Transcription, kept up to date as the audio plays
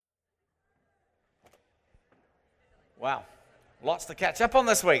Wow, lots to catch up on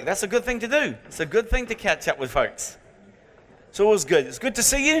this week. That's a good thing to do. It's a good thing to catch up with folks. It's always good. It's good to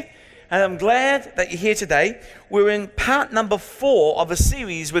see you, and I'm glad that you're here today. We're in part number 4 of a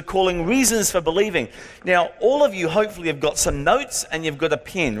series we're calling Reasons for Believing. Now, all of you hopefully have got some notes and you've got a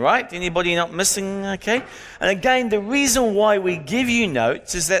pen, right? Anybody not missing? Okay. And again, the reason why we give you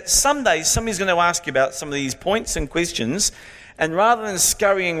notes is that some days somebody's going to ask you about some of these points and questions, and rather than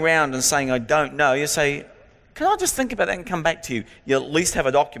scurrying around and saying, I don't know, you say, can I just think about that and come back to you? You'll at least have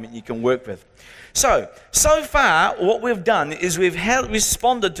a document you can work with. So far, what we've done is we've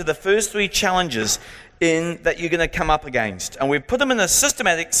responded to the first 3 challenges that you're going to come up against. And we've put them in a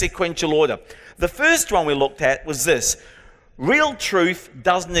systematic, sequential order. The first one we looked at was this. Real truth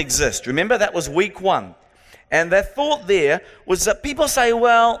doesn't exist. Remember, that was week 1. And their thought there was that people say,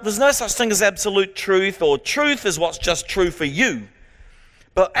 well, there's no such thing as absolute truth, or truth is what's just true for you.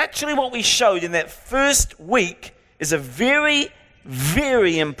 But actually what we showed in that first week is a very,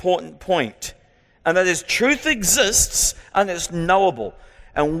 very important point. And that is, truth exists and it's knowable.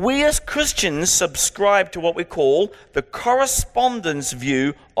 And we as Christians subscribe to what we call the correspondence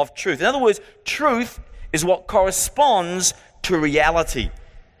view of truth. In other words, truth is what corresponds to reality.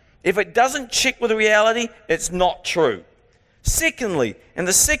 If it doesn't check with reality, it's not true. Secondly, in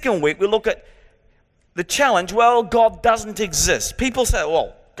the second week, we look at the challenge, well, God doesn't exist. People say,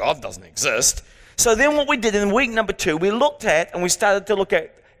 well, God doesn't exist. So then what we did in week number 2, we looked at and we started to look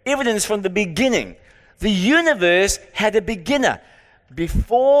at evidence from the beginning. The universe had a beginner.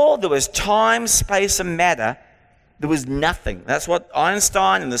 Before there was time, space, and matter, there was nothing. That's what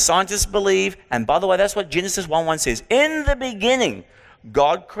Einstein and the scientists believe. And by the way, that's what Genesis 1:1 says. In the beginning,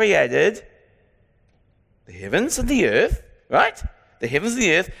 God created the heavens and the earth, right? The heavens and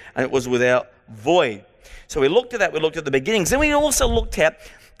the earth, and it was without void. So we looked at that, we looked at the beginnings. Then we also looked at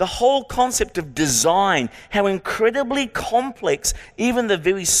the whole concept of design, how incredibly complex even the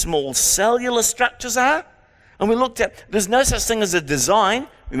very small cellular structures are. And we looked at, there's no such thing as a design.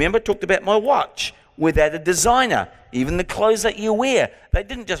 Remember, I talked about my watch, without a designer. Even the clothes that you wear, they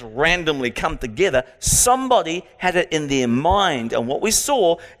didn't just randomly come together. Somebody had it in their mind. And what we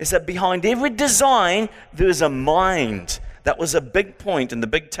saw is that behind every design, there is a mind. That was a big point and the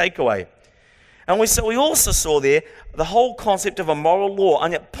big takeaway. And we also saw there the whole concept of a moral law,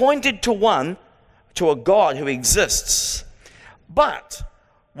 and it pointed to a God who exists. But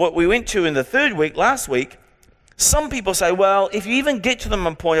what we went to in the third week, last week, some people say, well, if you even get to them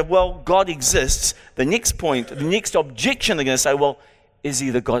on a point of, well, God exists, the next point, the next objection, they're going to say, well, is he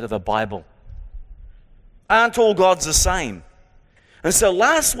the God of the Bible? Aren't all gods the same? And so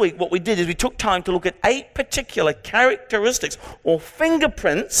last week what we did is we took time to look at 8 particular characteristics or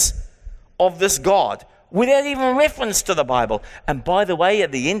fingerprints of this God without even reference to the Bible. And by the way,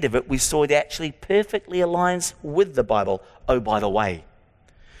 at the end of it, we saw it actually perfectly aligns with the Bible. Oh, by the way.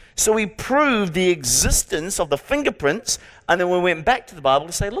 So we proved the existence of the fingerprints, and then we went back to the Bible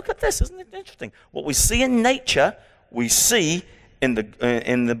to say, look at this, isn't it interesting? What we see in nature, we see in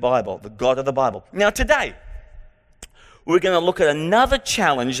the Bible, the God of the Bible. Now today, we're going to look at another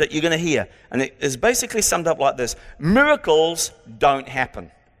challenge that you're going to hear, and it is basically summed up like this. Miracles don't happen.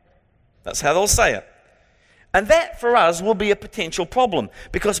 That's how they'll say it. And that, for us, will be a potential problem,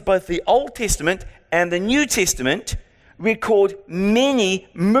 because both the Old Testament and the New Testament record many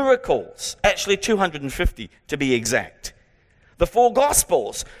miracles, actually 250 to be exact. The 4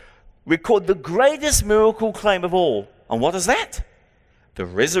 Gospels record the greatest miracle claim of all. And what is that? The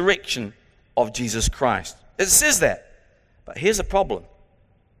resurrection of Jesus Christ. It says that. But here's a problem.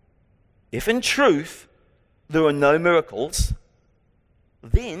 If in truth there are no miracles,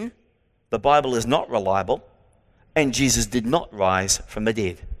 then the Bible is not reliable, and Jesus did not rise from the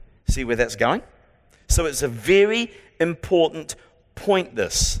dead. See where that's going? So it's a very important point,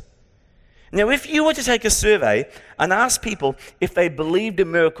 this. Now, if you were to take a survey and ask people if they believed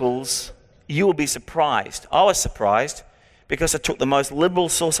in miracles, you will be surprised. I was surprised because I took the most liberal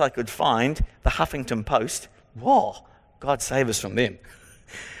source I could find, the Huffington Post. Whoa, God save us from them.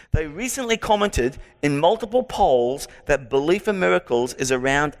 They recently commented in multiple polls that belief in miracles is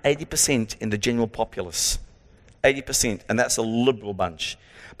around 80% in the general populace. 80%, and that's a liberal bunch.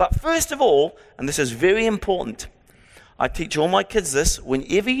 But first of all, and this is very important, I teach all my kids this,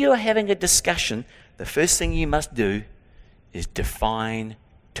 whenever you're having a discussion, the first thing you must do is define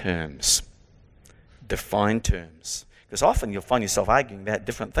terms. Define terms. Because often you'll find yourself arguing about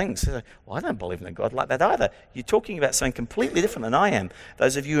different things. Well, I don't believe in a God like that either. You're talking about something completely different than I am.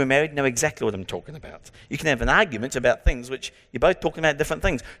 Those of you who are married know exactly what I'm talking about. You can have an argument about things which you're both talking about different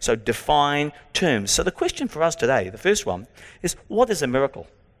things. So define terms. So the question for us today, the first one, is what is a miracle?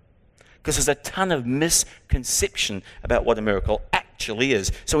 because there's a ton of misconception about what a miracle actually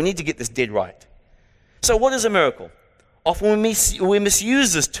is. So we need to get this dead right. So what is a miracle? Often we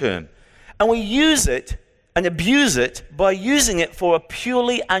misuse this term, and we use it and abuse it by using it for a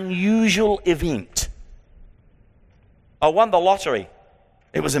purely unusual event. I won the lottery.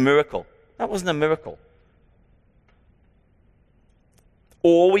 It was a miracle. That wasn't a miracle.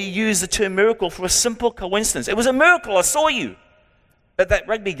 Or we use the term miracle for a simple coincidence. It was a miracle, I saw you at that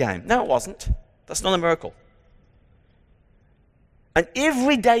rugby game. No, it wasn't. That's not a miracle. An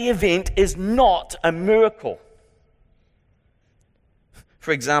everyday event is not a miracle.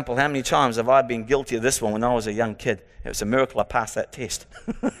 For example, how many times have I been guilty of this one when I was a young kid? It was a miracle I passed that test.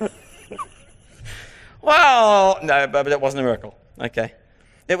 Well, no, but it wasn't a miracle. Okay.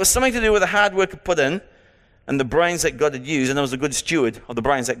 It was something to do with the hard work I put in and the brains that God had used, and I was a good steward of the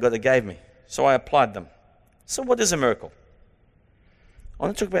brains that God had gave me. So I applied them. So what is a miracle? I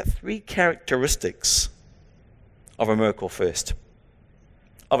want to talk about 3 characteristics of a miracle first.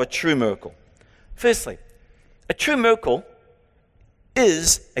 Of a true miracle. Firstly, a true miracle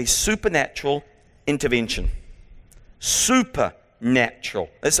is a supernatural intervention. Supernatural.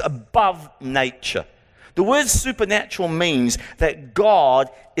 It's above nature. The word supernatural means that God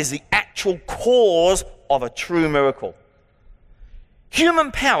is the actual cause of a true miracle.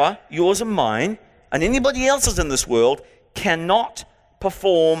 Human power, yours and mine, and anybody else's in this world, cannot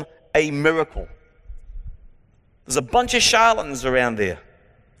perform a miracle. There's a bunch of charlatans around there.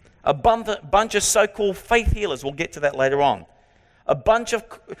 A bunch of so-called faith healers. We'll get to that later on. A bunch of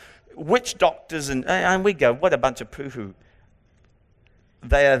witch doctors, and we go, what a bunch of poo-hoo.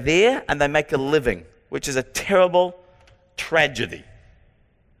 They are there and they make a living, which is a terrible tragedy.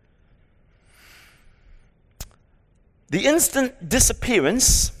 The instant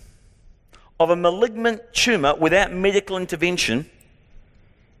disappearance of a malignant tumor without medical intervention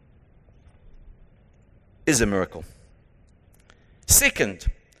is a miracle. Second,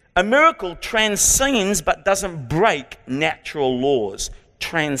 a miracle transcends but doesn't break natural laws.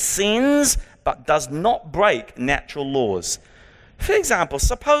 Transcends but does not break natural laws. For example,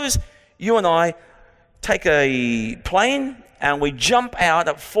 suppose you and I take a plane and we jump out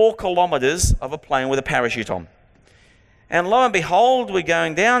at 4 kilometers of a plane with a parachute on. And lo and behold, we're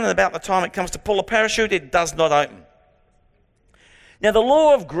going down, and about the time it comes to pull a parachute, it does not open. Now, the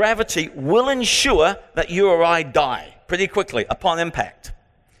law of gravity will ensure that you or I die pretty quickly upon impact.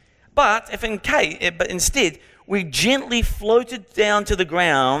 But instead, we gently floated down to the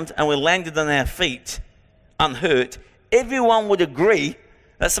ground and we landed on our feet, unhurt, everyone would agree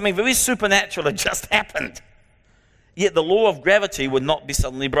that something very supernatural had just happened. Yet the law of gravity would not be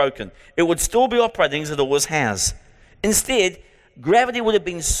suddenly broken. It would still be operating as it always has. Instead, gravity would have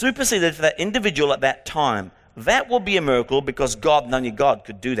been superseded for that individual at that time. That will be a miracle because God and only God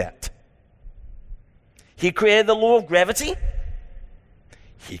could do that. He created the law of gravity.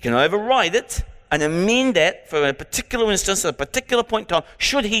 He can override it and amend that for a particular instance, at a particular point in time,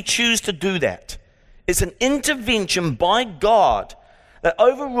 should he choose to do that. It's an intervention by God that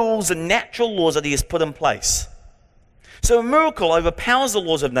overrules the natural laws that he has put in place. So a miracle overpowers the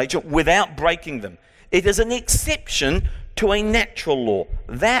laws of nature without breaking them. It is an exception to a natural law.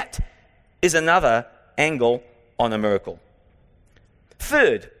 That is another angle on a miracle.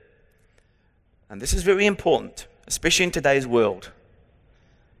 Third, and this is very important, especially in today's world,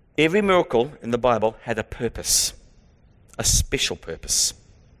 every miracle in the Bible had a purpose, a special purpose.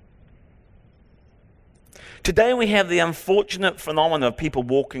 Today we have the unfortunate phenomenon of people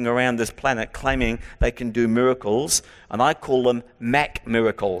walking around this planet claiming they can do miracles, and I call them Mac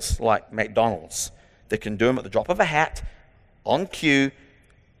miracles, like McDonald's. They can do them at the drop of a hat, on cue.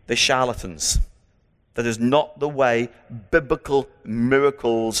 They're charlatans. That is not the way biblical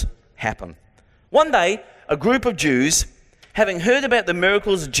miracles happen. One day, a group of Jews, having heard about the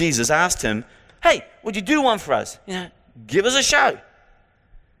miracles of Jesus, asked him, "Hey, would you do one for us? Give us a show."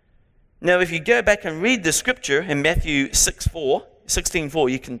 Now, if you go back and read the scripture in Matthew 16:4,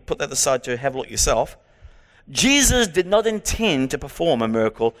 you can put that aside to have a look yourself. Jesus did not intend to perform a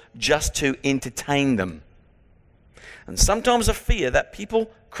miracle just to entertain them. And sometimes I fear that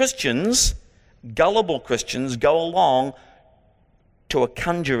Christians, gullible Christians, go along to a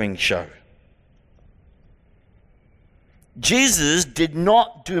conjuring show. Jesus did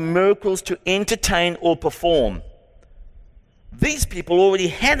not do miracles to entertain or perform. These people already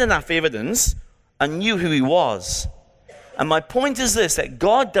had enough evidence and knew who he was. And my point is this, that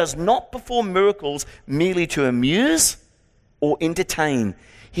God does not perform miracles merely to amuse or entertain.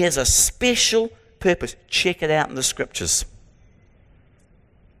 He has a special purpose. Check it out in the scriptures.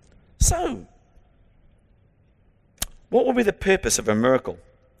 So, what will be the purpose of a miracle?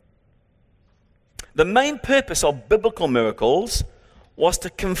 The main purpose of biblical miracles was to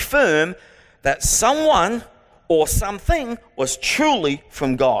confirm that someone or something was truly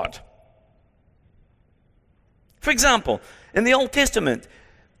from God. For example, in the Old Testament,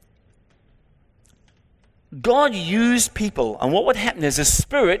 God used people, and what would happen is His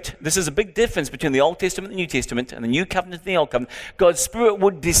Spirit, this is a big difference between the Old Testament and the New Testament, and the New Covenant and the Old Covenant, God's Spirit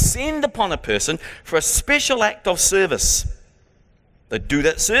would descend upon a person for a special act of service. They'd do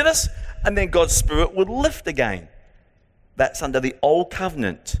that service, and then God's Spirit would lift again. That's under the Old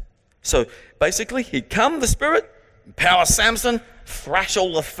Covenant. So basically, He'd come, the Spirit, empower Samson, thrash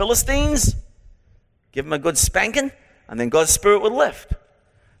all the Philistines, give him a good spanking, and then God's Spirit would lift.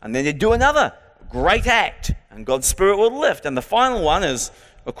 And then He'd do another great act, and God's Spirit would lift. And the final one is,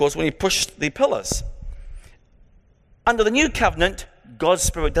 of course, when He pushed the pillars. Under the New Covenant, God's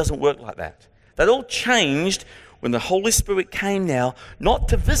Spirit doesn't work like that. That all changed when the Holy Spirit came now, not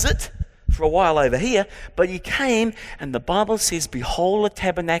to visit for a while over here, but He came, and the Bible says, behold, the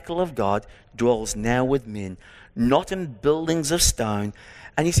tabernacle of God dwells now with men, not in buildings of stone.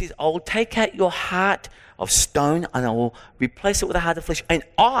 And He says, I will take out your heart of stone, and I will replace it with a heart of flesh, and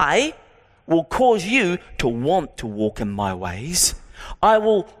I will cause you to want to walk in my ways. I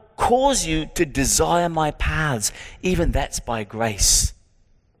will cause you to desire my paths. Even that's by grace.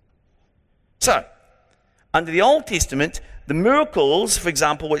 So, under the Old Testament, the miracles, for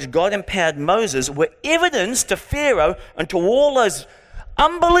example, which God empowered Moses, were evidence to Pharaoh and to all those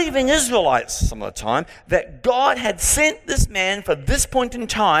unbelieving Israelites some of the time that God had sent this man for this point in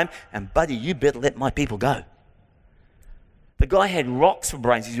time, and buddy, you better let my people go. The guy had rocks for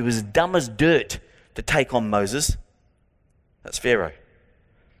brains. He was dumb as dirt to take on Moses. That's Pharaoh.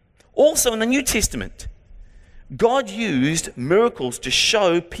 Also in the New Testament, God used miracles to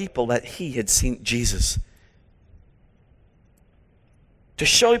show people that He had sent Jesus. To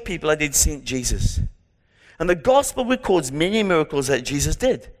show people that He'd sent Jesus. And the gospel records many miracles that Jesus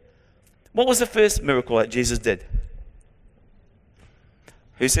did. What was the first miracle that Jesus did?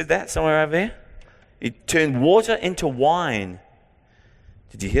 Who said that? Somewhere over there? He turned water into wine.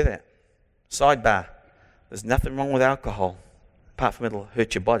 Did you hear that? Sidebar. There's nothing wrong with alcohol, apart from it'll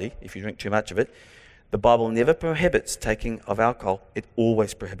hurt your body if you drink too much of it. The Bible never prohibits taking of alcohol. It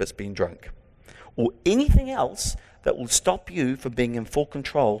always prohibits being drunk. Or anything else that will stop you from being in full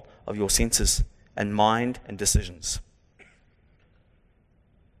control of your senses and mind and decisions.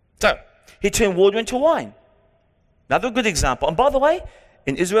 So, He turned water into wine. Another good example. And by the way,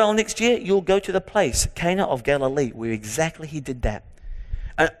 in Israel next year, you'll go to the place, Cana of Galilee, where exactly He did that.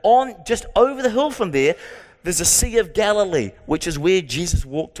 And on, just over the hill from there, there's a Sea of Galilee, which is where Jesus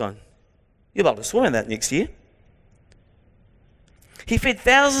walked on. You'll be able to swim in that next year. He fed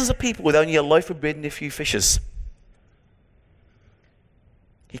thousands of people with only a loaf of bread and a few fishes.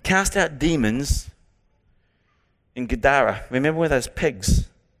 He cast out demons in Gadara. Remember where those pigs,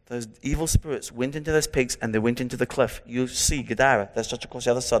 those evil spirits went into those pigs and they went into the cliff. You see Gadara. That's just across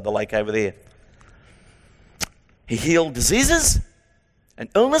the other side of the lake over there. He healed diseases and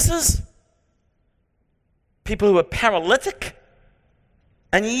illnesses, people who were paralytic,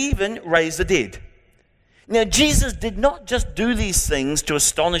 and He even raised the dead. Now, Jesus did not just do these things to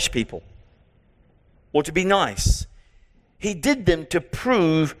astonish people or to be nice. He did them to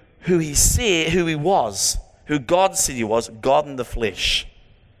prove who He said, who He was, who God said He was, God in the flesh.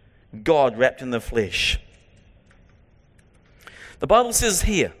 God wrapped in the flesh. The Bible says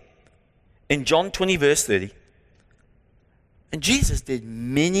here, in John 20 verse 30, and Jesus did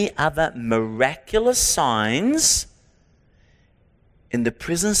many other miraculous signs in the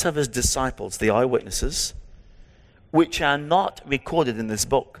presence of His disciples, the eyewitnesses, which are not recorded in this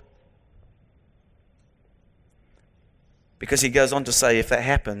book. Because He goes on to say, if that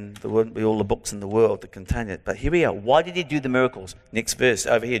happened, there wouldn't be all the books in the world that contain it. But here we are. Why did He do the miracles? Next verse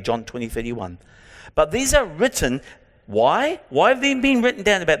over here, John 20:31. But these are written, why? Why have they been written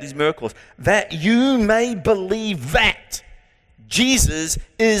down about these miracles? That you may believe that Jesus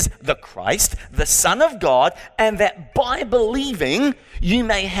is the Christ, the Son of God, and that by believing you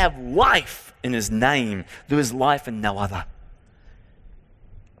may have life in His name. There is life in no other.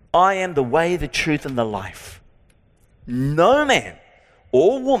 I am the way, the truth, and the life. No man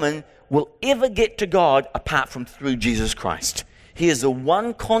or woman will ever get to God apart from through Jesus Christ. He is the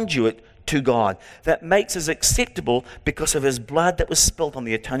one conduit to God that makes us acceptable because of His blood that was spilled on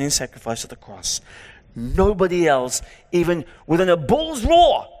the atoning sacrifice of the cross. Nobody else, even within a bull's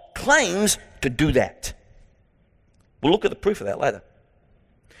roar, claims to do that. We'll look at the proof of that later.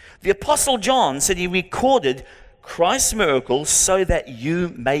 The Apostle John said he recorded Christ's miracles so that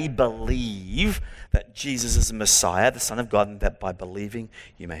you may believe that Jesus is the Messiah, the Son of God, and that by believing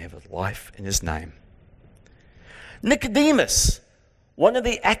you may have life in his name. Nicodemus, one of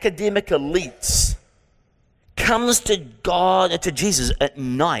the academic elites, comes to God and to Jesus at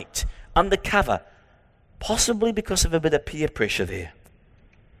night, undercover, possibly because of a bit of peer pressure there.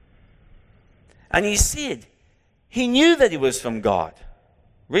 And he said he knew that he was from God.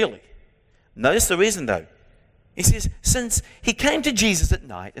 Really. Notice the reason though. He says, since he came to Jesus at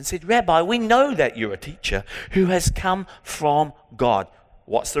night and said, Rabbi, we know that you're a teacher who has come from God.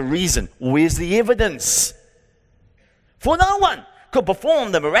 What's the reason? Where's the evidence? For no one could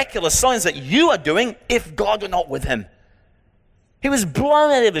perform the miraculous signs that you are doing if God were not with him. He was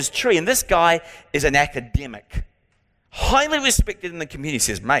blown out of his tree, and this guy is an academic, highly respected in the community. He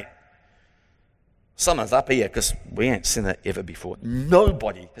says, mate, someone's up here because we ain't seen it ever before.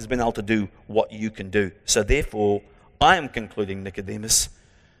 Nobody has been able to do what you can do. So therefore, I am concluding, Nicodemus,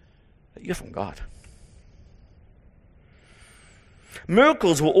 that you're from God.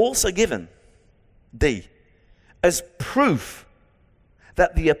 Miracles were also given, D, as proof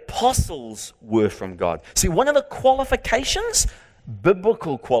that the apostles were from God. See, one of the qualifications,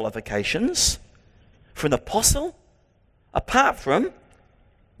 biblical qualifications, for an apostle, apart from,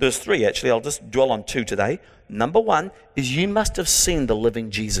 there's three actually, I'll just dwell on two today. Number one is you must have seen the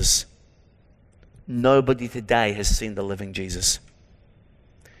living Jesus. Nobody today has seen the living Jesus.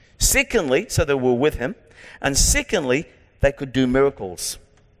 Secondly, so they were with him. And secondly, they could do miracles.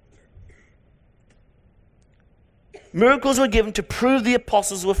 Miracles were given to prove the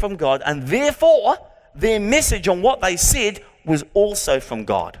apostles were from God, and therefore their message on what they said was also from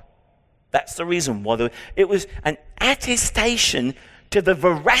God. That's the reason why it was an attestation to the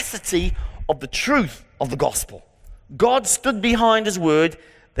veracity of the truth of the gospel. God stood behind his word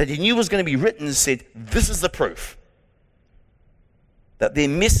that he knew was going to be written and said, this is the proof that their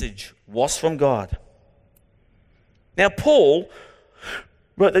message was from God. Now, Paul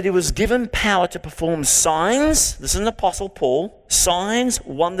wrote that he was given power to perform signs. This is an apostle, Paul. Signs,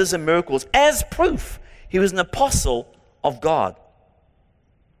 wonders, and miracles as proof he was an apostle of God.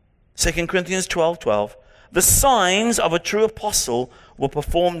 2 Corinthians 12:12. The signs of a true apostle were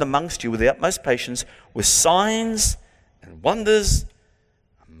performed amongst you with the utmost patience, with signs and wonders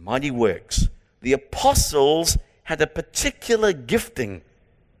and mighty works. The apostles had a particular gifting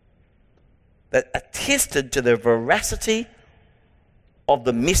that attested to the veracity of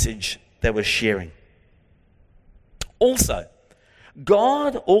the message they were sharing. Also,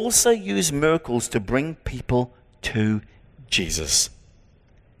 God also used miracles to bring people to Jesus.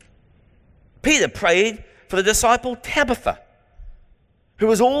 Peter prayed for the disciple Tabitha, who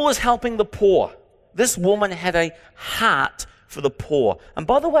was always helping the poor. This woman had a heart for the poor. And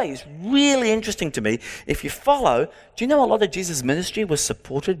by the way, it's really interesting to me, if you follow, do you know a lot of Jesus' ministry was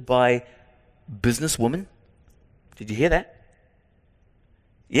supported by businesswomen? Did you hear that?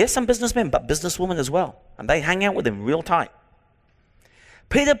 Yes, some businessmen, but businesswomen as well. And they hang out with him real tight.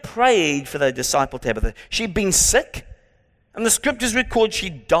 Peter prayed for the disciple Tabitha. She'd been sick, and the scriptures record she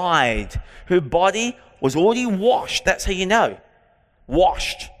died. Her body was already washed. That's how you know.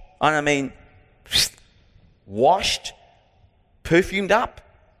 Washed. And I mean, washed, perfumed up,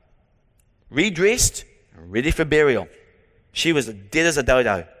 redressed, and ready for burial. She was dead as a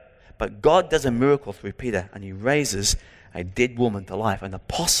dodo. But God does a miracle through Peter, and he raises a dead woman to life, an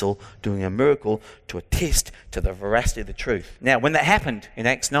apostle doing a miracle to attest to the veracity of the truth. Now, when that happened in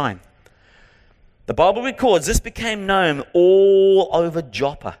Acts 9, the Bible records this became known all over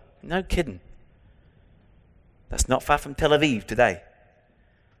Joppa. No kidding. That's not far from Tel Aviv today.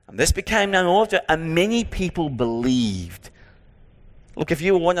 And this became known all over, and many people believed. Look, if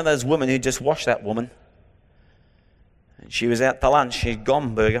you were one of those women who just washed that woman, and she was out to lunch, she'd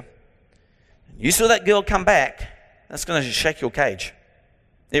gone burger, and you saw that girl come back, that's going to shake your cage.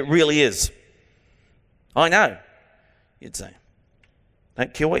 It really is. I know, you'd say.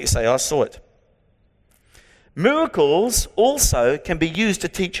 Don't care what you say, I saw it. Miracles also can be used to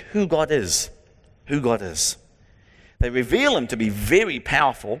teach who God is. Who God is. They reveal him to be very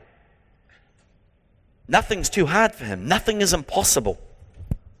powerful. Nothing's too hard for him. Nothing is impossible.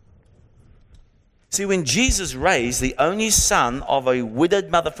 See, when Jesus raised the only son of a widowed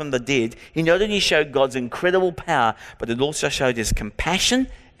mother from the dead, he not only showed God's incredible power, but it also showed his compassion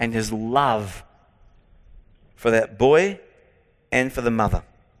and his love for that boy and for the mother.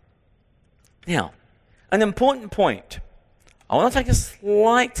 Now, an important point. I want to take a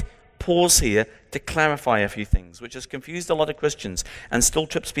slight pause here to clarify a few things, which has confused a lot of Christians and still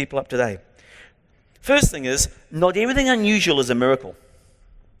trips people up today. First thing is, not everything unusual is a miracle.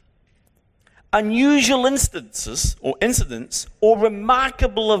 Unusual incidents or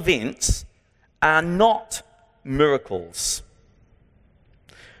remarkable events are not miracles.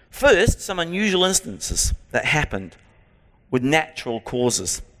 First, some unusual instances that happened with natural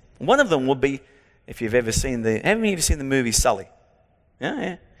causes. One of them would be, if you've ever seen haven't you ever seen the movie Sully?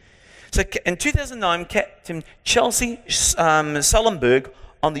 Yeah. So in 2009, Captain Chelsea Sullenberg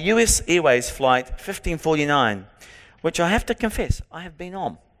on the US Airways flight 1549, which I have to confess I have been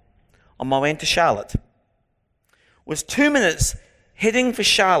on my way into Charlotte, was 2 minutes heading for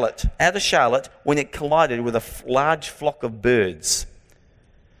Charlotte, out of Charlotte, when it collided with a large flock of birds.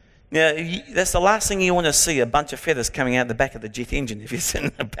 Now, that's the last thing you want to see, a bunch of feathers coming out the back of the jet engine if you're sitting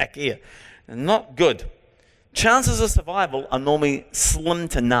in the back here. Not good. Chances of survival are normally slim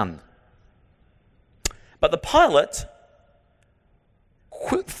to none. But the pilot,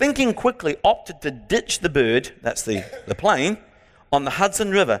 thinking quickly, opted to ditch the bird, that's the plane, on the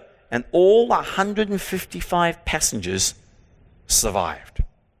Hudson River, and all 155 passengers survived.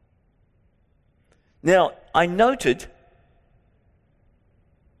 Now, I noted,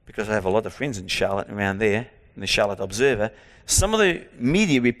 because I have a lot of friends in Charlotte and around there, in the Charlotte Observer, some of the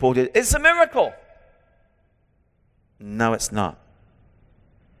media reported, it's a miracle. No, it's not.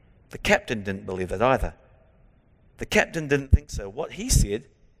 The captain didn't believe that either. The captain didn't think so. What he said,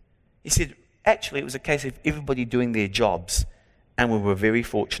 actually it was a case of everybody doing their jobs, and we were very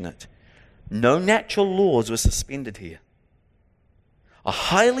fortunate. No natural laws were suspended here. A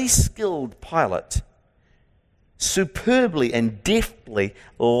highly skilled pilot superbly and deftly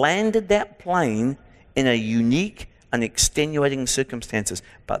landed that plane in a unique and extenuating circumstances.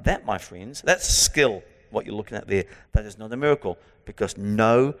 But that, my friends, that's skill, what you're looking at there. That is not a miracle, because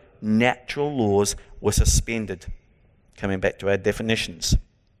no natural laws were suspended. Coming back to our definitions.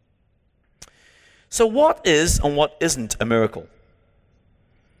 So what is and what isn't a miracle?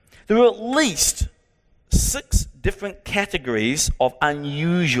 There are at least 6 different categories of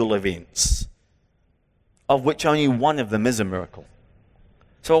unusual events, of which only one of them is a miracle.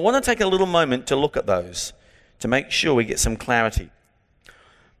 So I want to take a little moment to look at those, to make sure we get some clarity.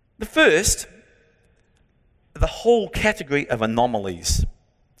 The first, the whole category of anomalies.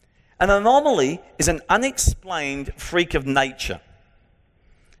 An anomaly is an unexplained freak of nature.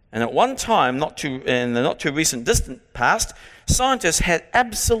 And at one time, in the not too recent distant past, scientists had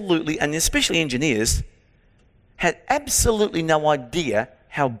absolutely, and especially engineers, had absolutely no idea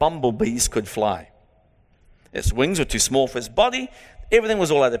how bumblebees could fly. Its wings were too small for its body, everything was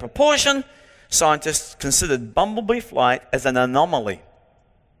all out of proportion. Scientists considered bumblebee flight as an anomaly,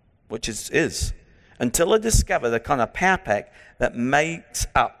 which it is, until they discovered a kind of power pack that makes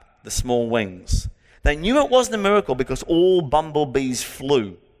up the small wings. They knew it wasn't a miracle because all bumblebees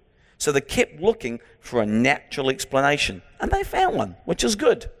flew. So they kept looking for a natural explanation, and they found one, which is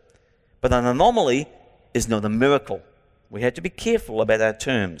good. But an anomaly is not a miracle. We have to be careful about our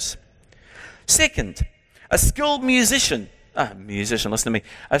terms. Second, a skilled listen to me.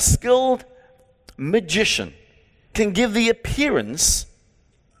 A skilled magician can give the appearance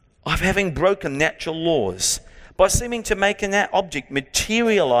of having broken natural laws by seeming to make an object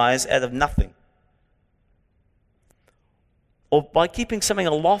materialize out of nothing. Or by keeping something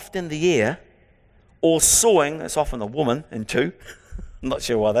aloft in the air, or soaring, that's often a woman in 2. I'm not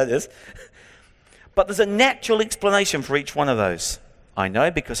sure why that is. But there's a natural explanation for each one of those. I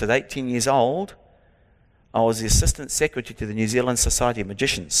know, because at 18 years old, I was the assistant secretary to the New Zealand Society of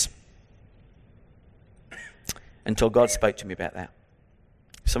Magicians. Until God spoke to me about that.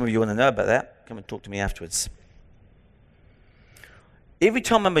 Some of you want to know about that, come and talk to me afterwards. Every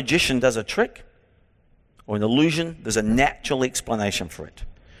time a magician does a trick or an illusion, there's a natural explanation for it.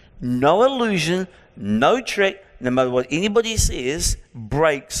 No illusion, no trick, no matter what anybody says,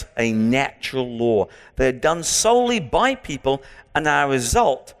 breaks a natural law. They're done solely by people and are a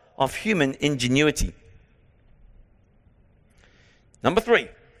result of human ingenuity. Number 3,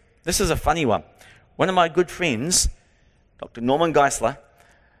 this is a funny one. One of my good friends, Dr. Norman Geisler,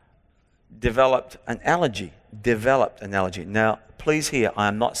 developed an allergy. Now, please hear, I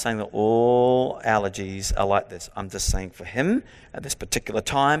am not saying that all allergies are like this. I'm just saying for him, at this particular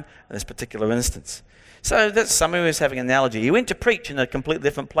time, in this particular instance. So that's somebody who was having an allergy. He went to preach in a completely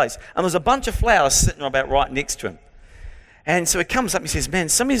different place, and there's a bunch of flowers sitting about right next to him. And so he comes up and he says, man,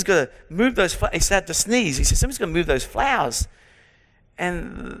 somebody's got to move those flowers. He started to sneeze. He said, somebody's got to move those flowers.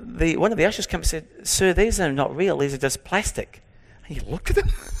 And one of the ushers came and said, sir, these are not real. These are just plastic. And he looked at them,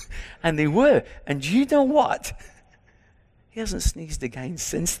 and they were. And you know what? He hasn't sneezed again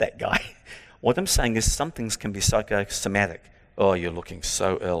since, that guy. What I'm saying is some things can be psychosomatic. Oh, you're looking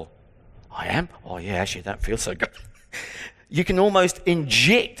so ill. I am? Oh, yeah, actually, I don't feel so good. You can almost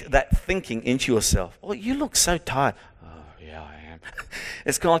inject that thinking into yourself. Oh, you look so tired. Oh, yeah, I am.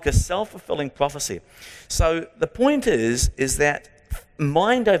 It's kind of like a self-fulfilling prophecy. So the point is that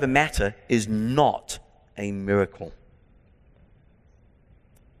mind over matter is not a miracle.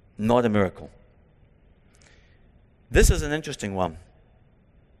 Not a miracle. This is an interesting one.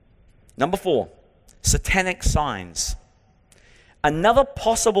 Number 4, satanic signs. Another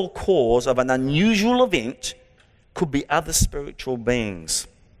possible cause of an unusual event could be other spiritual beings.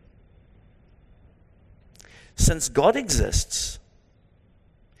 Since God exists,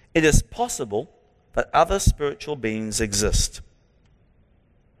 it is possible that other spiritual beings exist.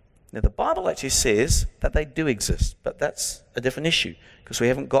 Now, the Bible actually says that they do exist, but that's a different issue because we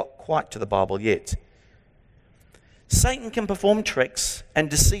haven't got quite to the Bible yet. Satan can perform tricks and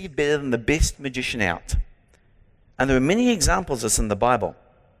deceive better than the best magician out. And there are many examples of this in the Bible.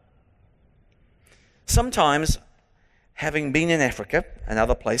 Sometimes, having been in Africa and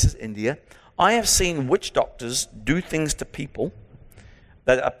other places, India, I have seen witch doctors do things to people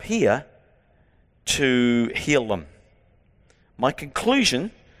that appear to heal them. My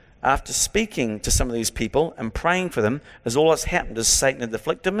conclusion, after speaking to some of these people and praying for them, is all that's happened is Satan had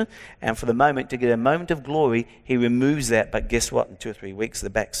afflicted them, and for the moment, to get a moment of glory, he removes that. But guess what? In 2 or 3 weeks, they're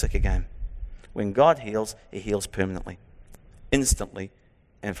back sick again. When God heals, he heals permanently, instantly,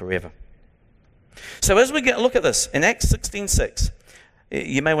 and forever. So as we look at this, in Acts 16:6,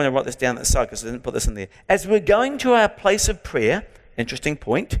 you may want to write this down at the side because I didn't put this in there. As we're going to our place of prayer, interesting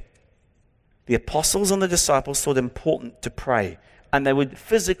point, the apostles and the disciples thought it important to pray, and they would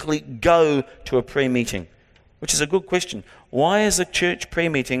physically go to a prayer meeting, which is a good question. Why is the church prayer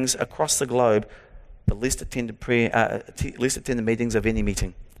meetings across the globe the least attended meetings of any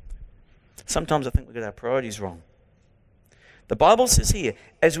meeting? Sometimes I think we get our priorities wrong. The Bible says here,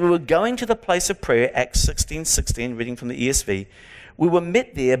 as we were going to the place of prayer, Acts 16:16, reading from the ESV, we were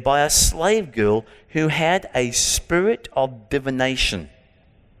met there by a slave girl who had a spirit of divination.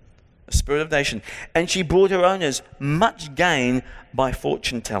 A spirit of divination. And she brought her owners much gain by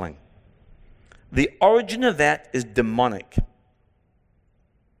fortune telling. The origin of that is demonic.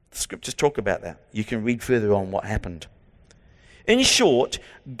 The scriptures talk about that. You can read further on what happened. In short,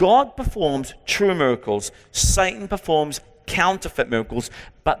 God performs true miracles. Satan performs counterfeit miracles,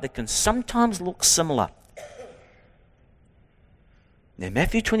 but they can sometimes look similar. Now,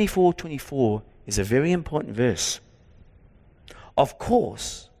 Matthew 24:24 is a very important verse. Of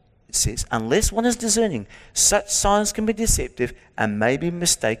course, it says, unless one is discerning, such signs can be deceptive and may be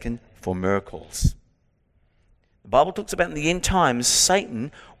mistaken for miracles. The Bible talks about in the end times,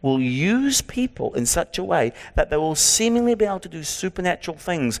 Satan will use people in such a way that they will seemingly be able to do supernatural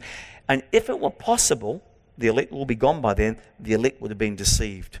things. And if it were possible, the elect will be gone by then, the elect would have been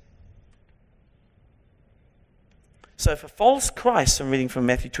deceived. So for false Christs, I'm reading from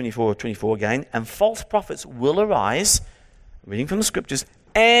Matthew 24:24 again, and false prophets will arise, reading from the scriptures,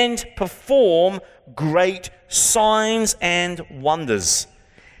 and perform great signs and wonders,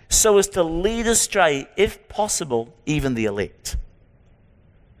 so as to lead astray, if possible, even the elect.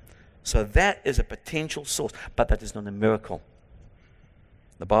 So that is a potential source, but that is not a miracle.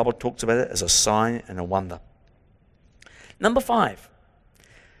 The Bible talks about it as a sign and a wonder. Number 5,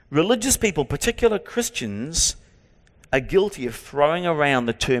 religious people, particular Christians, are guilty of throwing around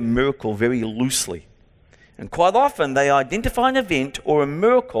the term miracle very loosely. And quite often they identify an event or a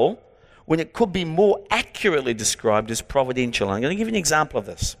miracle when it could be more accurately described as providential. I'm going to give you an example of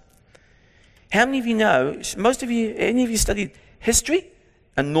this. How many of you know, any of you studied history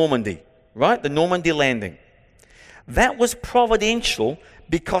and Normandy, right? The Normandy landing. That was providential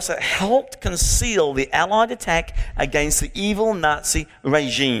because it helped conceal the Allied attack against the evil Nazi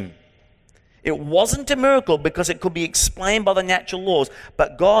regime. It wasn't a miracle because it could be explained by the natural laws,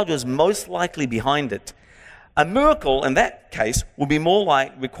 but God was most likely behind it. A miracle in that case would be more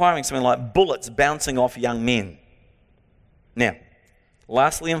like requiring something like bullets bouncing off young men. Now,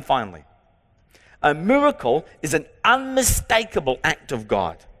 lastly and finally, a miracle is an unmistakable act of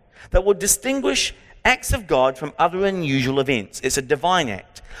God that will distinguish acts of God from other unusual events. It's a divine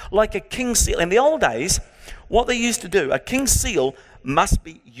act, like a king's seal. In the old days, what they used to do, a king's seal must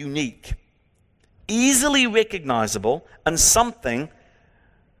be unique, easily recognizable, and something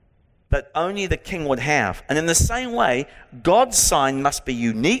that only the king would have. And in the same way, God's sign must be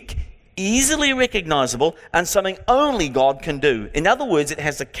unique, easily recognizable, and something only God can do. In other words, it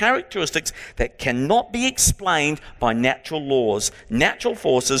has the characteristics that cannot be explained by natural laws, natural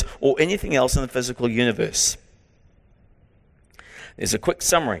forces, or anything else in the physical universe. There's a quick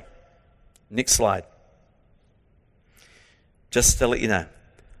summary. Next slide. Just to let you know.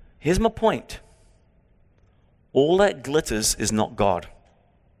 Here's my point. All that glitters is not God.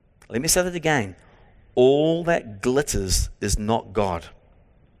 Let me say that again. all that glitters is not God.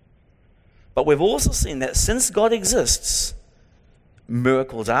 But we've also seen that since God exists,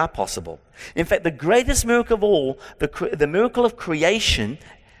 miracles are possible. In fact, the greatest miracle of all, the miracle of creation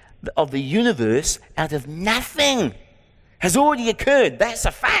of the universe out of nothing, has already occurred. That's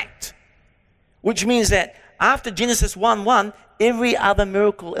a fact. Which means that after Genesis 1:1, every other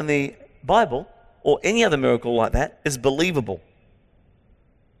miracle in the Bible, or any other miracle like that, is believable.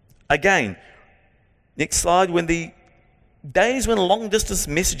 Again, next slide, when the days when long-distance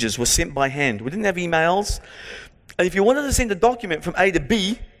messages were sent by hand, we didn't have emails. And if you wanted to send a document from A to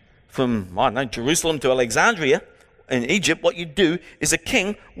B, from, I don't know, Jerusalem to Alexandria in Egypt, what you'd do is a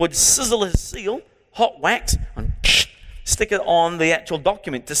king would sizzle his seal, hot wax, and stick it on the actual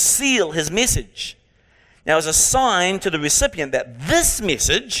document to seal his message. Now, as a sign to the recipient that this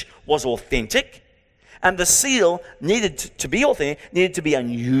message was authentic, and the seal needed to be authentic, needed to be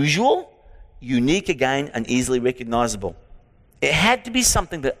unusual, unique again, and easily recognizable. It had to be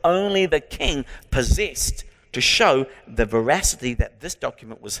something that only the king possessed to show the veracity that this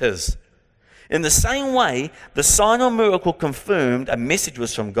document was his. In the same way, the sign or miracle confirmed a message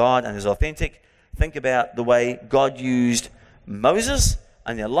was from God and is authentic. Think about the way God used Moses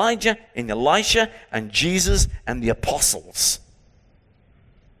and Elijah and Elisha and Jesus and the apostles.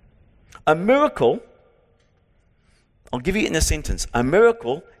 A miracle, I'll give you it in a sentence. A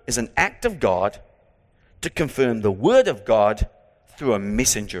miracle is an act of God to confirm the word of God through a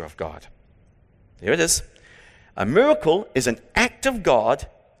messenger of God. There it is. A miracle is an act of God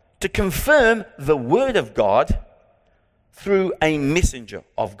to confirm the word of God through a messenger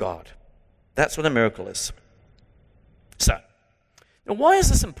of God. That's what a miracle is. So, now why is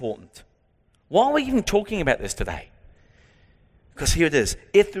this important? Why are we even talking about this today? Because here it is.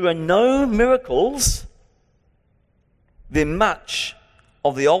 If there are no miracles, then much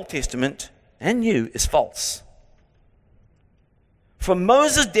of the Old Testament and New is false. From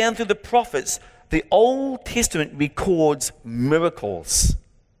Moses down through the prophets, the Old Testament records miracles.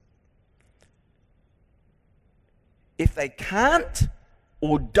 If they can't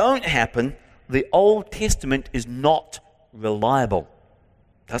or don't happen, the Old Testament is not reliable.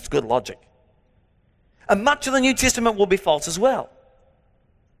 That's good logic. And much of the New Testament will be false as well.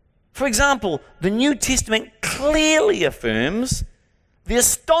 For example, the New Testament clearly affirms the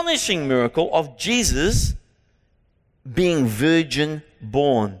astonishing miracle of Jesus being virgin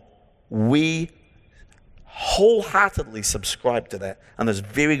born. We wholeheartedly subscribe to that, and there's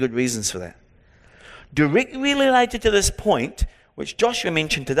very good reasons for that. Directly related to this point, which Joshua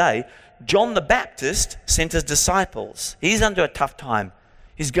mentioned today, John the Baptist sent his disciples. He's under a tough time.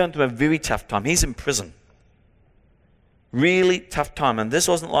 He's going through a very tough time. He's in prison. Really tough time. And this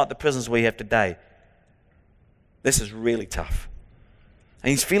wasn't like the prisons we have today. This is really tough. And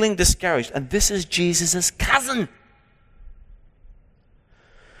he's feeling discouraged. And this is Jesus' cousin.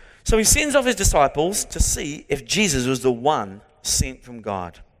 So he sends off his disciples to see if Jesus was the one sent from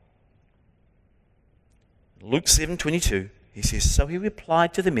God. Luke 7:22, he says, so he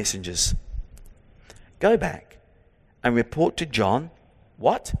replied to the messengers, go back and report to John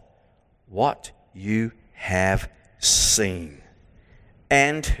what? What you have seen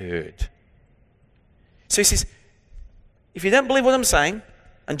and heard. So he says, if you don't believe what I'm saying,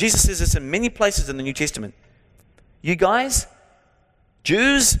 and Jesus says this in many places in the New Testament, you guys,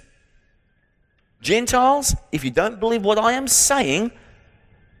 Jews, Gentiles, if you don't believe what I am saying,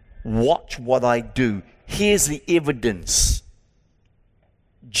 watch what I do. Here's the evidence.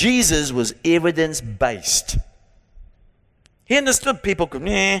 Jesus was evidence-based. He understood people could,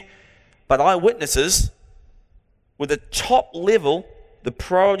 but eyewitnesses were the top level, the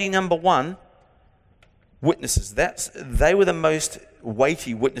priority number one, witnesses. They were the most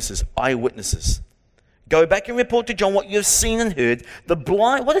weighty witnesses, eyewitnesses. Go back and report to John what you've seen and heard. The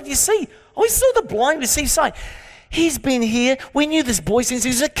blind, what did you see? Oh, we saw the blind receive sight. He's been here. We knew this boy since he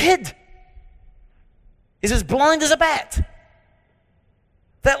was a kid. He's as blind as a bat.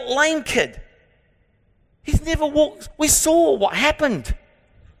 That lame kid. He's never walked. We saw what happened.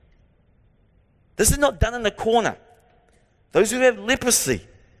 This is not done in the corner. Those who have leprosy,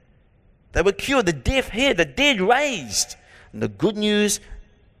 they were cured. The deaf heard, the dead raised. And the good news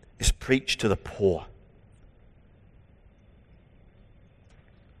is preached to the poor.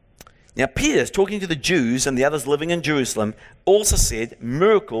 Now, Peter, talking to the Jews and the others living in Jerusalem, also said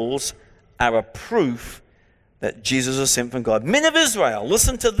miracles are a proof that Jesus was sent from God. Men of Israel,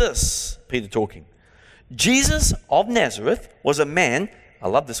 listen to this, Peter talking. Jesus of Nazareth was a man, I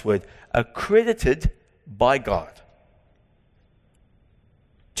love this word, accredited by God.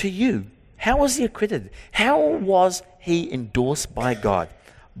 To you, how was he accredited? How was he endorsed by God?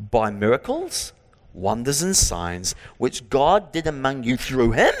 By miracles wonders and signs which God did among you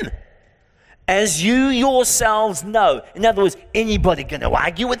through him, as you yourselves know. In other words, anybody going to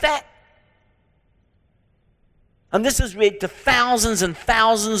argue with that? And this is read to thousands and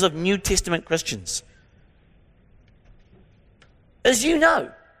thousands of New Testament Christians. As you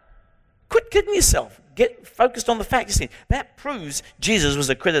know, quit kidding yourself. Get focused on the facts. That proves Jesus was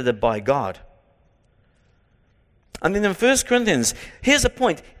accredited by God. And then in 1 Corinthians, here's the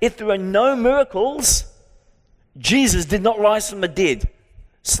point. If there are no miracles, Jesus did not rise from the dead.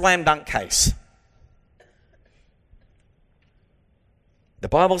 Slam dunk case. The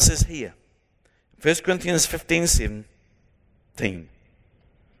Bible says here, 1 Corinthians 15:17,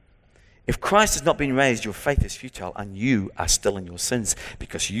 if Christ has not been raised, your faith is futile and you are still in your sins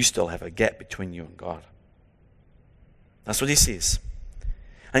because you still have a gap between you and God. That's what he says.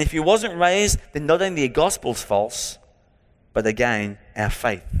 And if he wasn't raised, then not only the gospel's false, but again, our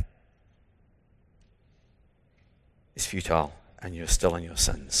faith is futile and you're still in your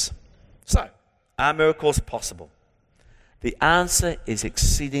sins. So, are miracles possible? The answer is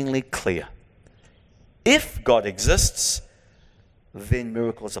exceedingly clear. If God exists, then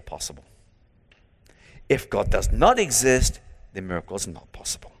miracles are possible. If God does not exist, then miracles are not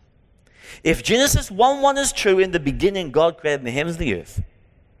possible. If Genesis 1:1 is true, in the beginning God created the heavens and the earth,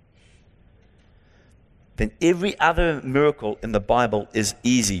 then every other miracle in the Bible is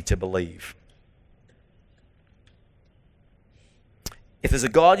easy to believe. If there's a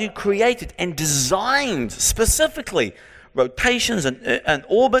God who created and designed specifically rotations and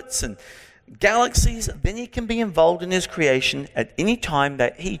orbits and galaxies, then he can be involved in his creation at any time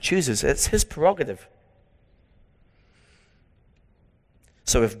that he chooses. It's his prerogative.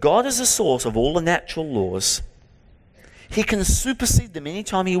 So if God is the source of all the natural laws, he can supersede them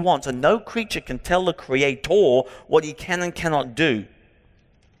anytime he wants, and no creature can tell the Creator what he can and cannot do.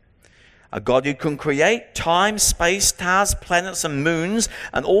 A God who can create time, space, stars, planets, and moons,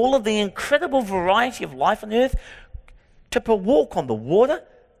 and all of the incredible variety of life on earth, to walk on the water.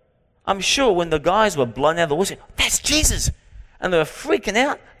 I'm sure when the guys were blown out of the water, that's Jesus. And they were freaking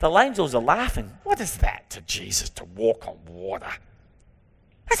out. The angels are laughing. What is that to Jesus, to walk on water?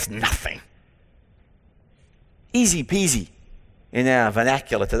 That's nothing. Easy peasy in our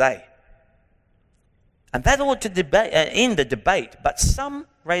vernacular today. And that ought to end the debate, but some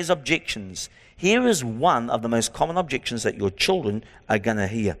raise objections. Here is one of the most common objections that your children are going to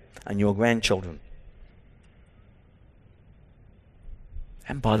hear, and your grandchildren.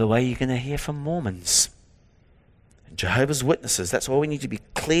 And by the way, you're going to hear from Mormons and Jehovah's Witnesses. That's why we need to be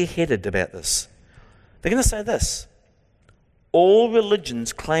clear-headed about this. They're going to say this: all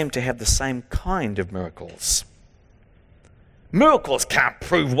religions claim to have the same kind of miracles. Miracles can't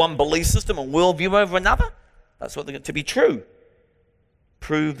prove one belief system and worldview over another. That's what they're to be true.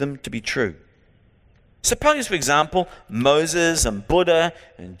 Prove them to be true. Suppose, for example, Moses and Buddha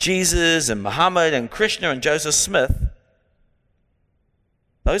and Jesus and Muhammad and Krishna and Joseph Smith,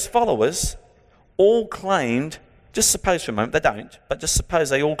 those followers all claimed, just suppose for a moment, they don't, but just suppose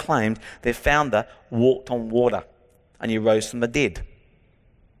they all claimed their founder walked on water and he rose from the dead.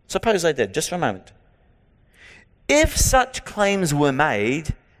 Suppose they did, just for a moment. If such claims were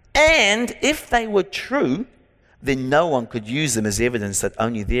made, and if they were true, then no one could use them as evidence that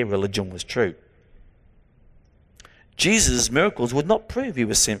only their religion was true. Jesus' miracles would not prove he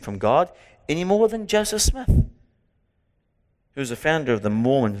was sent from God any more than Joseph Smith, who was the founder of the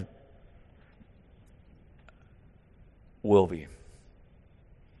Mormon worldview.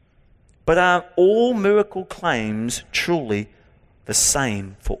 But are all miracle claims truly the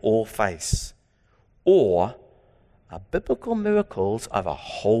same for all faiths? Or are biblical miracles of a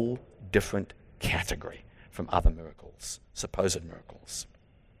whole different category from other miracles, supposed miracles?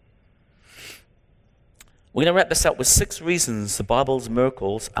 We're going to wrap this up with 6 reasons the Bible's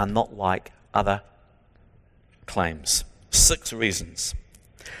miracles are not like other claims. 6 reasons.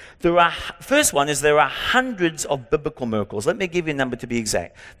 First one is there are hundreds of biblical miracles. Let me give you a number to be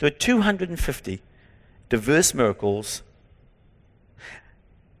exact. There are 250 diverse miracles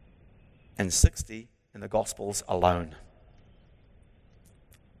and 60 in the Gospels alone.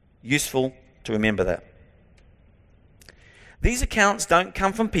 Useful to remember that. These accounts don't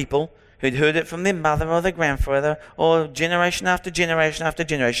come from people who'd heard it from their mother or their grandfather or generation after generation after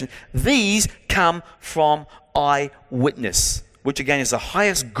generation. These come from eyewitness, which again is the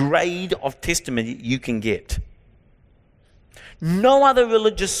highest grade of testimony you can get. No other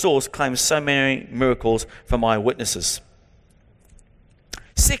religious source claims so many miracles from eyewitnesses.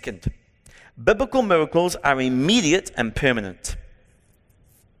 Second, biblical miracles are immediate and permanent.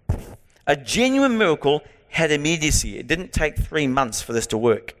 A genuine miracle had immediacy. It didn't take 3 months for this to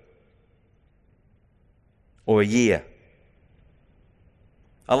work. or a year.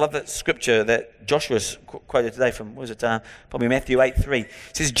 I love that scripture that Joshua's quoted today from, probably Matthew 8:3.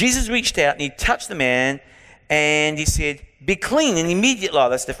 It says, Jesus reached out and he touched the man and he said, be clean. And immediately,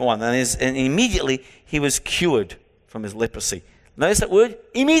 that's a different one. And immediately he was cured from his leprosy. Notice that word?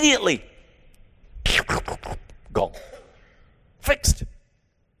 Immediately. Gone. Fixed.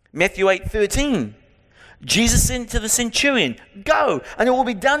 Matthew 8:13. Jesus said to the centurion, go, and it will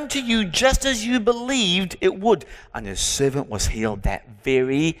be done to you just as you believed it would. And his servant was healed that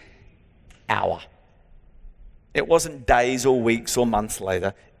very hour. It wasn't days or weeks or months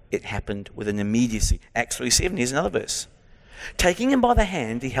later. It happened with an immediacy. Acts 3:7, here's another verse. Taking him by the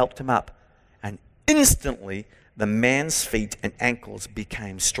hand, he helped him up. And instantly, the man's feet and ankles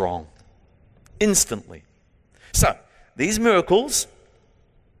became strong. Instantly. So, these miracles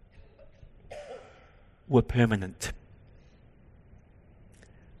were permanent.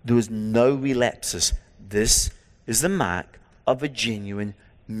 There was no relapses. This is the mark of a genuine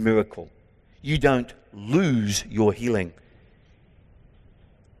miracle. You don't lose your healing.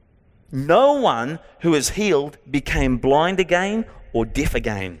 No one who is healed became blind again or deaf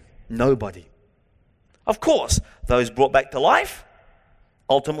again. Nobody. Of course, those brought back to life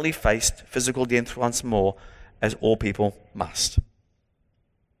ultimately faced physical death once more, as all people must.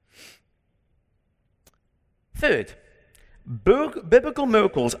 Third, biblical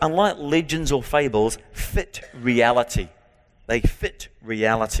miracles, unlike legends or fables, fit reality. They fit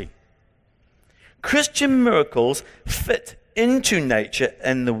reality. Christian miracles fit into nature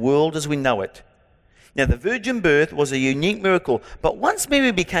and the world as we know it. Now, the virgin birth was a unique miracle, but once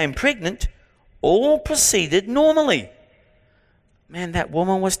Mary became pregnant, all proceeded normally. Man, that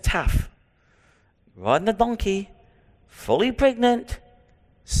woman was tough. Riding a donkey, fully pregnant,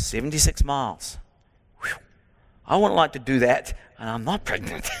 76 miles. Whew. I wouldn't like to do that, and I'm not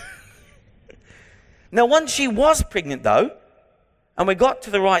pregnant. Now, once she was pregnant, though, and we got to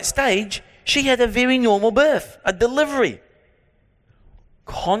the right stage, she had a very normal birth, a delivery.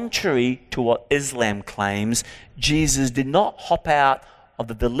 Contrary to what Islam claims, Jesus did not hop out of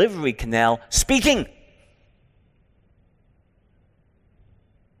the delivery canal speaking.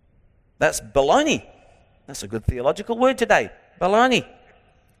 That's baloney. That's a good theological word today. Baloney.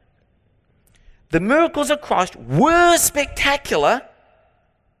 The miracles of Christ were spectacular,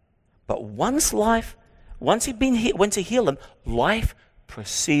 but once he went to heal them, life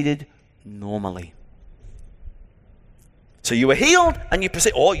proceeded normally. So you were healed and you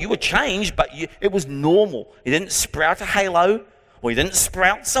proceeded, or you were changed, but it was normal. You didn't sprout a halo, or you didn't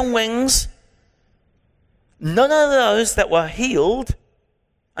sprout some wings. None of those that were healed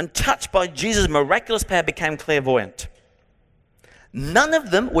and touched by Jesus' miraculous power became clairvoyant. None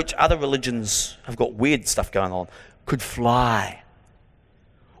of them, which other religions have got weird stuff going on, could fly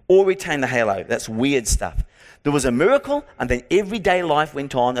or retain the halo. That's weird stuff. There was a miracle, and then everyday life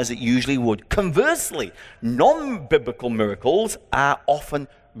went on as it usually would. Conversely, non-biblical miracles are often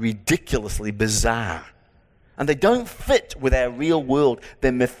ridiculously bizarre, and they don't fit with our real world.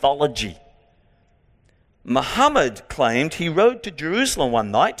 They're mythology. Muhammad claimed he rode to Jerusalem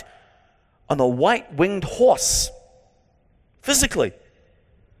one night on a white-winged horse, physically.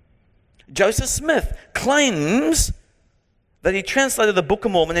 Joseph Smith claims that he translated the Book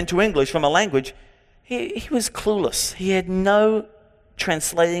of Mormon into English from a language he was clueless. He had no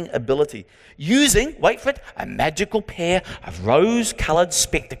translating ability, using, wait for it, a magical pair of rose-colored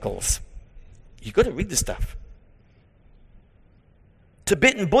spectacles. You've got to read this stuff.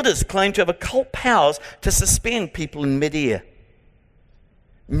 Tibetan Buddhists claim to have occult powers to suspend people in midair.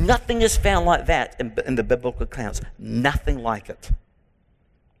 Nothing is found like that in the biblical accounts. Nothing like it.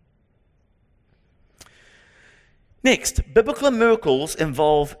 Next, biblical miracles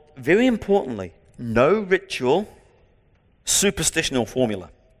involve, very importantly, no ritual, superstition, or formula.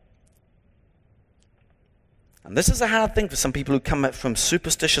 And this is a hard thing for some people who come from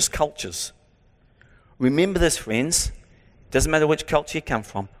superstitious cultures. Remember this, friends. Doesn't matter which culture you come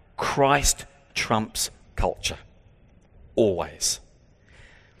from. Christ trumps culture. Always.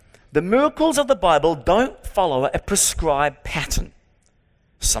 The miracles of the Bible don't follow a prescribed pattern.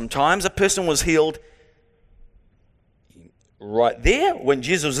 Sometimes a person was healed right there when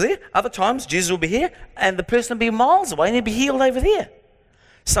Jesus was there. Other times Jesus will be here and the person will be miles away and he'll be healed over there.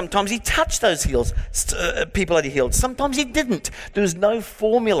 Sometimes he touched those people that he healed. Sometimes he didn't. There's no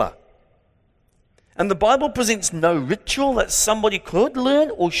formula. And the Bible presents no ritual that somebody could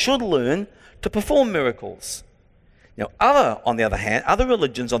learn or should learn to perform miracles. Now, other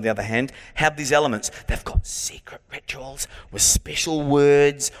religions, on the other hand, have these elements. They've got secret rituals with special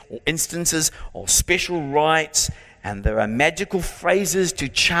words or instances or special rites, and there are magical phrases to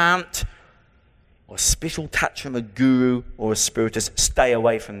chant or a special touch from a guru or a spiritist, stay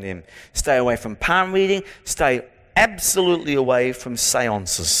away from them. Stay away from palm reading. Stay absolutely away from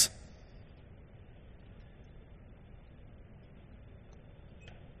seances.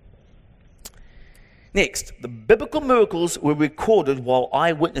 Next, the biblical miracles were recorded while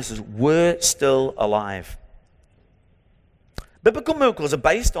eyewitnesses were still alive. Biblical miracles are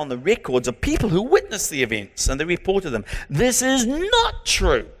based on the records of people who witnessed the events and they reported them. This is not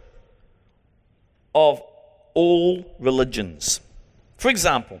true of all religions. For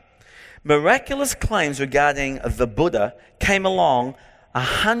example, miraculous claims regarding the Buddha came along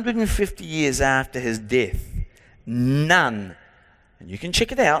 150 years after his death. None, and you can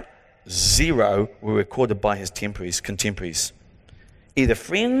check it out, 0 were recorded by his contemporaries, either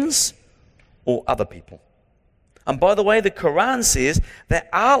friends or other people. And by the way, the Quran says that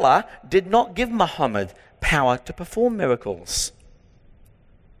Allah did not give Muhammad power to perform miracles.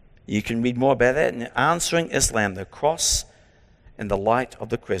 You can read more about that in Answering Islam, the Cross and the Light of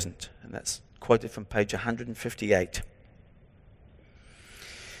the Crescent. And that's quoted from page 158.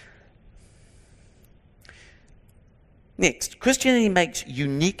 Next, Christianity makes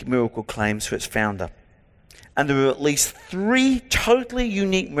unique miracle claims for its founder. And there are at least 3 totally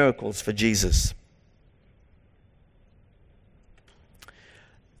unique miracles for Jesus.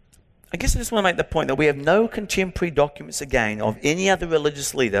 I guess I just want to make the point that we have no contemporary documents again of any other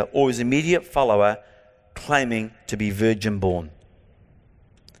religious leader or his immediate follower claiming to be virgin born.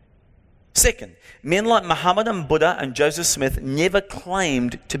 Second, men like Muhammad and Buddha and Joseph Smith never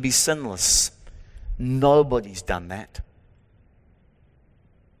claimed to be sinless. Nobody's done that.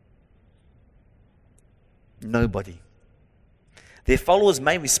 Nobody. Their followers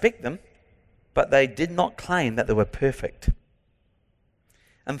may respect them, but they did not claim that they were perfect.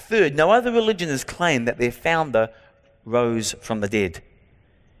 And third, no other religion has claimed that their founder rose from the dead.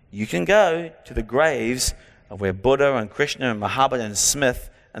 You can go to the graves of where Buddha and Krishna and Muhammad and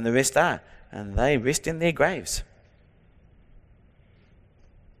Smith and the rest are, and they rest in their graves.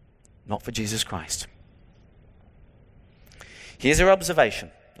 Not for Jesus Christ. Here's our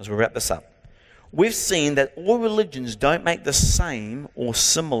observation as we wrap this up. We've seen that all religions don't make the same or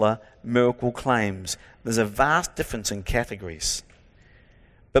similar miracle claims. There's a vast difference in categories.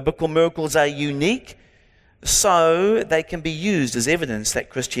 Biblical miracles are unique, so they can be used as evidence that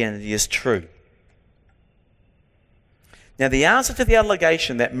Christianity is true. Now, the answer to the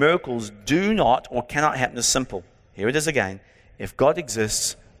allegation that miracles do not or cannot happen is simple. Here it is again. If God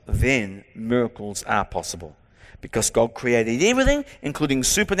exists, then miracles are possible. Because God created everything, including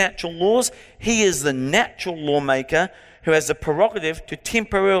supernatural laws, He is the natural lawmaker who has the prerogative to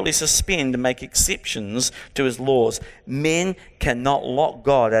temporarily suspend and make exceptions to His laws. Men cannot lock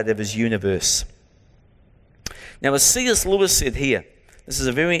God out of His universe. Now, as C.S. Lewis said here,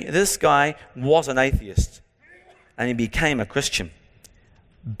 this guy was an atheist, and he became a Christian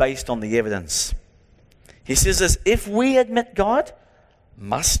based on the evidence. He says this: if we admit God,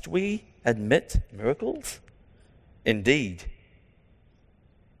 must we admit miracles? Indeed,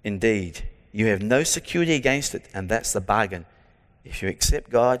 you have no security against it, and that's the bargain. If you accept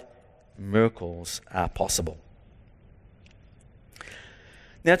God, miracles are possible.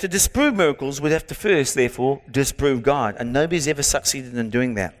 Now, to disprove miracles, we'd have to first, therefore, disprove God, and nobody's ever succeeded in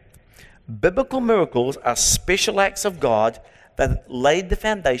doing that. Biblical miracles are special acts of God that laid the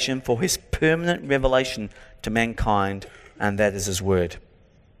foundation for His permanent revelation to mankind, and that is His Word.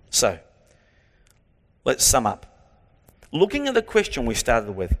 So, let's sum up. Looking at the question we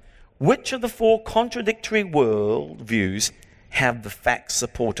started with, which of the 4 contradictory worldviews have the facts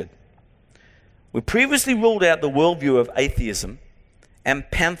supported? We previously ruled out the worldview of atheism and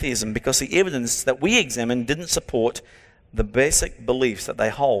pantheism because the evidence that we examined didn't support the basic beliefs that they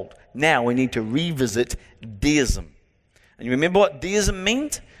hold. Now we need to revisit deism. And you remember what deism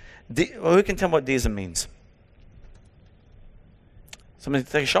means? Who can tell me what deism means? Somebody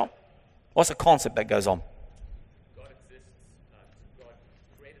take a shot? What's the concept that goes on?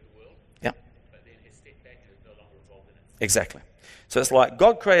 Exactly. So it's like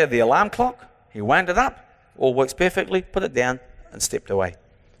God created the alarm clock, He wound it up, all works perfectly, put it down, and stepped away.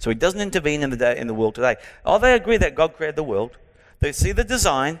 So He doesn't intervene in the world today. Oh, they agree that God created the world. They see the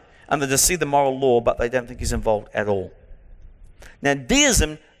design and they just see the moral law, but they don't think He's involved at all. Now,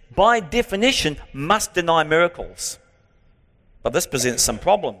 deism, by definition, must deny miracles. But this presents some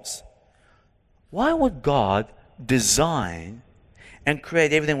problems. Why would God design and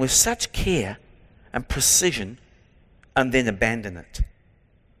create everything with such care and precision and then abandon it?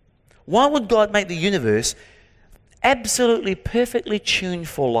 Why would God make the universe absolutely perfectly tuned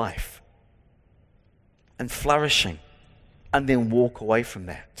for life and flourishing and then walk away from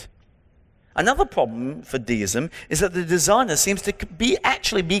that? Another problem for deism is that the designer seems to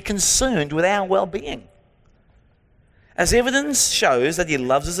actually be concerned with our well-being. As evidence shows that he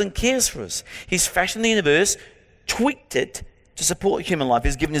loves us and cares for us. He's fashioned the universe, tweaked it to support human life.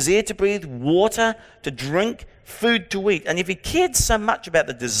 He's given us air to breathe, water to drink, food to eat. And if he cared so much about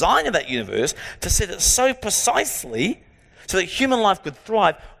the design of that universe, to set it so precisely so that human life could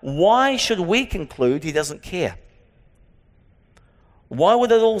thrive, why should we conclude he doesn't care? Why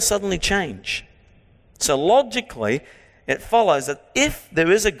would it all suddenly change? So logically, it follows that if there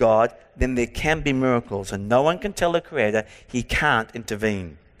is a God, then there can be miracles, and no one can tell the Creator he can't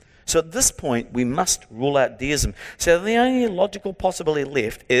intervene. So at this point, we must rule out deism. So the only logical possibility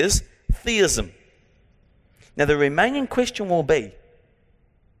left is theism. Now the remaining question will be,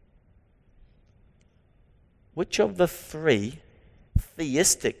 which of the three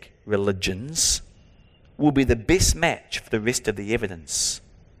theistic religions will be the best match for the rest of the evidence?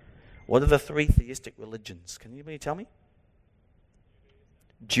 What are the three theistic religions? Can anybody tell me?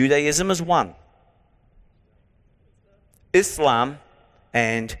 Judaism is one. Islam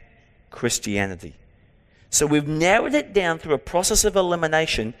and Christianity. So we've narrowed it down through a process of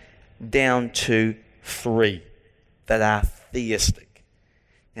elimination down to three that are theistic.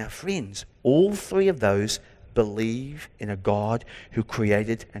 Now, friends, all three of those believe in a God who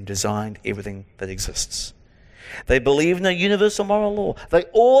created and designed everything that exists. They believe in a universal moral law. They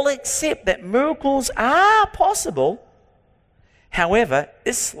all accept that miracles are possible. However,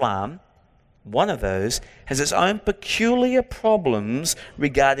 Islam, one of those, has its own peculiar problems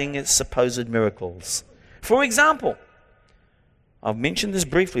regarding its supposed miracles. For example, I've mentioned this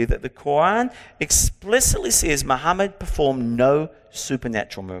briefly, that the Quran explicitly says Muhammad performed no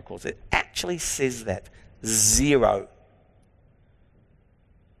supernatural miracles. It actually says that. 0.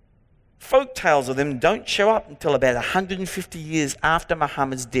 Folk tales of them don't show up until about 150 years after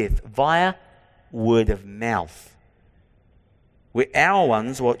Muhammad's death via word of mouth. Where our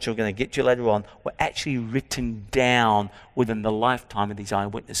ones, which we're going to get to later on, were actually written down within the lifetime of these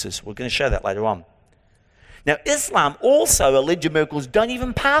eyewitnesses. We're going to show that later on. Now, Islam also alleged miracles don't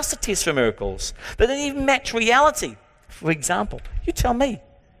even pass the test for miracles. They don't even match reality. For example, you tell me,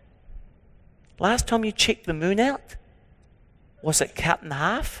 last time you checked the moon out, was it cut in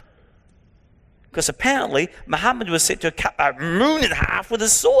half? Because apparently Muhammad was said to cut the moon in half with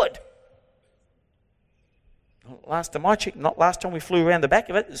his sword. Last time I checked, not last time we flew around the back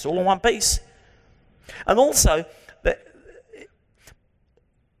of it, it's all in one piece. And also,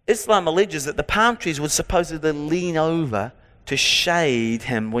 Islam alleges that the palm trees would supposedly lean over to shade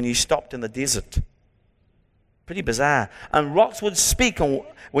him when he stopped in the desert. Pretty bizarre. And rocks would speak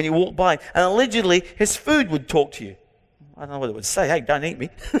when you walked by. And allegedly, his food would talk to you. I don't know what it would say. Hey, don't eat me.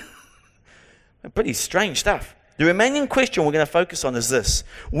 Pretty strange stuff. The remaining question we're going to focus on is this.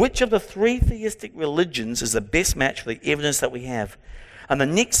 Which of the three theistic religions is the best match for the evidence that we have? And the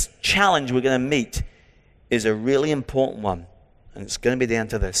next challenge we're going to meet is a really important one. And it's going to be down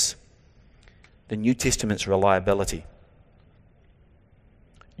to this. The New Testament's reliability.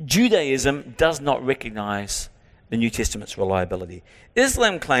 Judaism does not recognize the New Testament's reliability.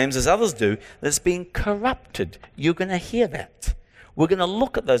 Islam claims, as others do, that it's been corrupted. You're going to hear that. We're going to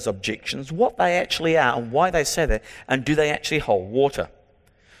look at those objections, what they actually are and why they say that, and do they actually hold water.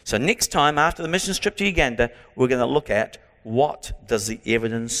 So next time, after the mission trip to Uganda, we're going to look at what does the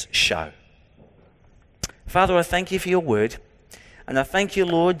evidence show. Father, I thank you for your word, and I thank you,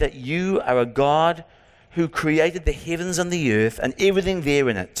 Lord, that you are a God who created the heavens and the earth and everything there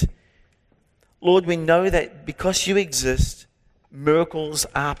in it. Lord, we know that because you exist, miracles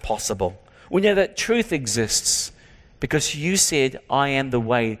are possible. We know that truth exists because you said, I am the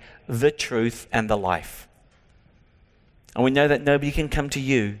way, the truth, and the life. And we know that nobody can come to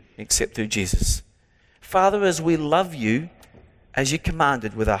you except through Jesus. Father, as we love you, as you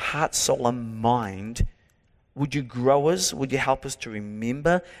commanded with our heart, soul, and mind, would you grow us? Would you help us to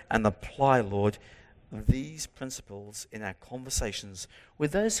remember and apply, Lord, these principles in our conversations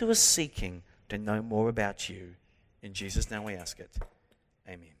with those who are seeking to know more about you? In Jesus' name we ask it.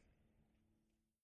 Amen.